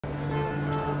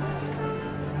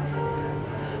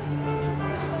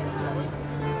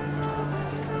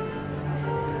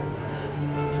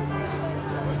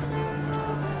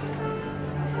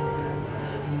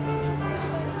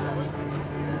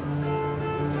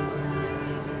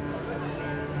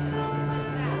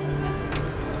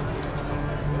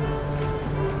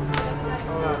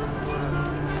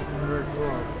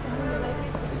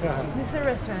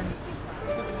restaurant.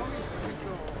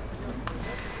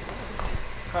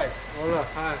 Hi. Hola,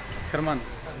 hi. Herman. I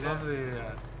love the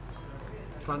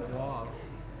front wall.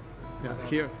 Yeah,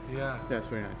 here? Yeah. Yeah, it's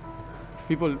very nice.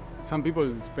 Some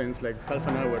people spend like half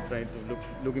an hour trying to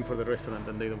looking for the restaurant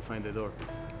and they don't find the door.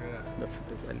 Yeah. I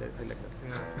like that.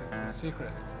 Yeah, it's a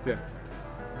secret. Yeah.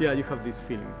 Yeah, you have this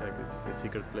feeling like it's a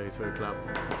secret place or a club.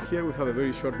 Here we have a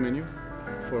very short menu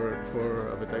for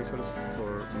appetizers,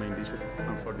 for main dishes,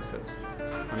 and for desserts.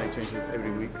 And I change it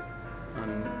every week.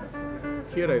 And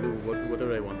here I do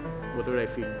whatever I want, whatever I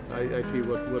feel. I see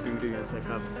what ingredients I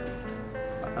have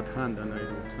at hand and I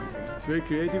do something. It's very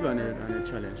creative and a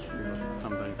challenge because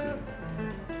sometimes you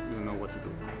don't know what to do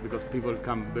because people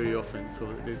come very often. So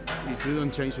if you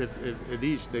don't change a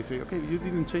dish, they say, okay, you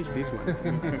didn't change this one.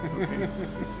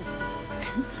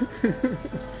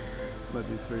 But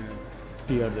it's very nice.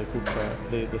 Here the cooks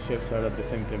the chefs are at the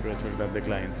same temperature that the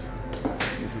clients.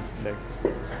 This is like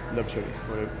luxury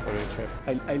for a chef.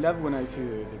 I love when I see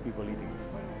the people eating.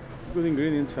 Good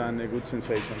ingredients and a good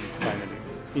sensation finally.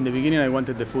 In the beginning I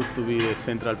wanted the food to be a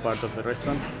central part of the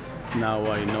restaurant. Now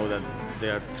I know that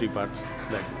there are three parts,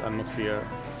 like atmosphere,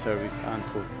 service and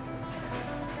food.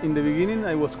 In the beginning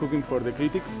I was cooking for the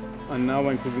critics and now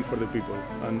I'm cooking for the people,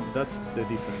 and that's the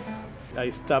difference. I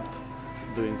stopped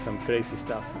doing some crazy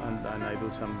stuff and I do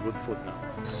some good food now.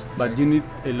 But you need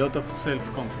a lot of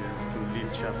self-confidence to leave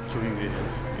just 2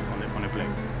 ingredients on a plate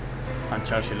and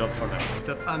charge a lot for them.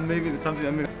 And maybe it's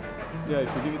something yeah,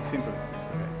 if you keep it simple, it's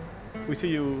okay.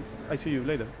 I see you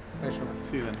later. Thanks so much.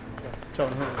 See you then. Ciao.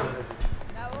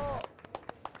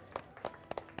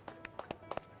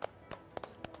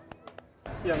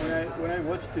 Yeah, when I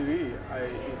watch TV, I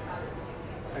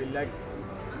like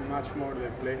much more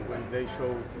the play when they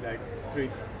show like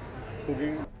street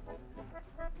cooking.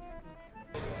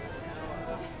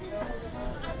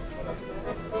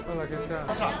 Hola, ¿qué tal?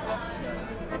 Eso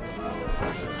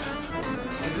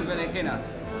es berenjenas.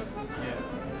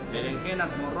 Berenjenas,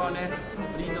 morrones,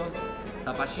 fritos,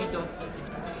 zapallitos.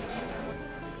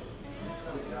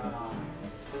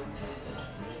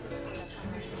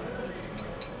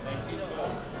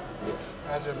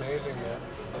 That's amazing, man.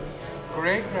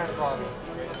 Great grandfather.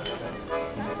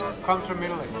 Comes from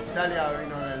Italy. Italia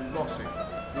vino nel 12,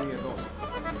 lui è 12.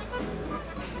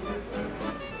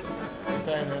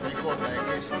 Está en ricota de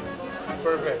queso.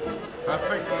 Perfect.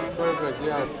 Perfecto. Perfect,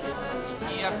 yeah.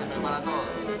 Y here se prepara todo.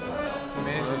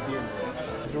 Amazing.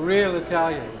 It's real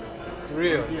Italian.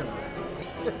 Real.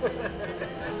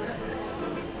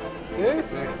 ¿Sí? Sí.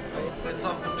 Estos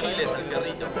son chiles al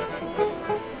fierrito.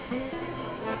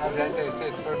 Al dente,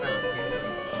 it's perfect.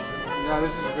 Yeah,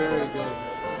 this is very good.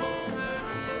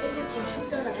 Este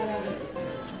pollito a la calabresa.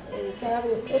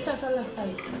 Estas son las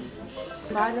salsas.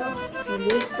 Palo,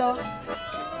 listo,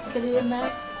 crema,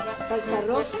 salsa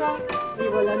rosa y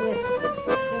boloñesa.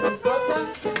 Ricota.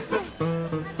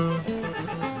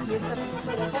 Y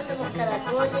por acá hacemos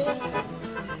caracoles.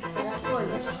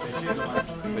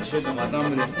 Relleno,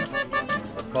 matambre,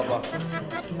 papa.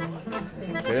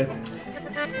 ¿Querés?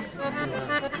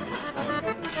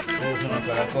 Estos son los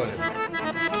caracoles.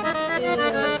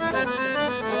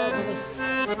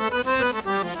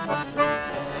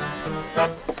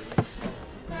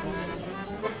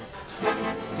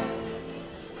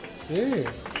 Sí.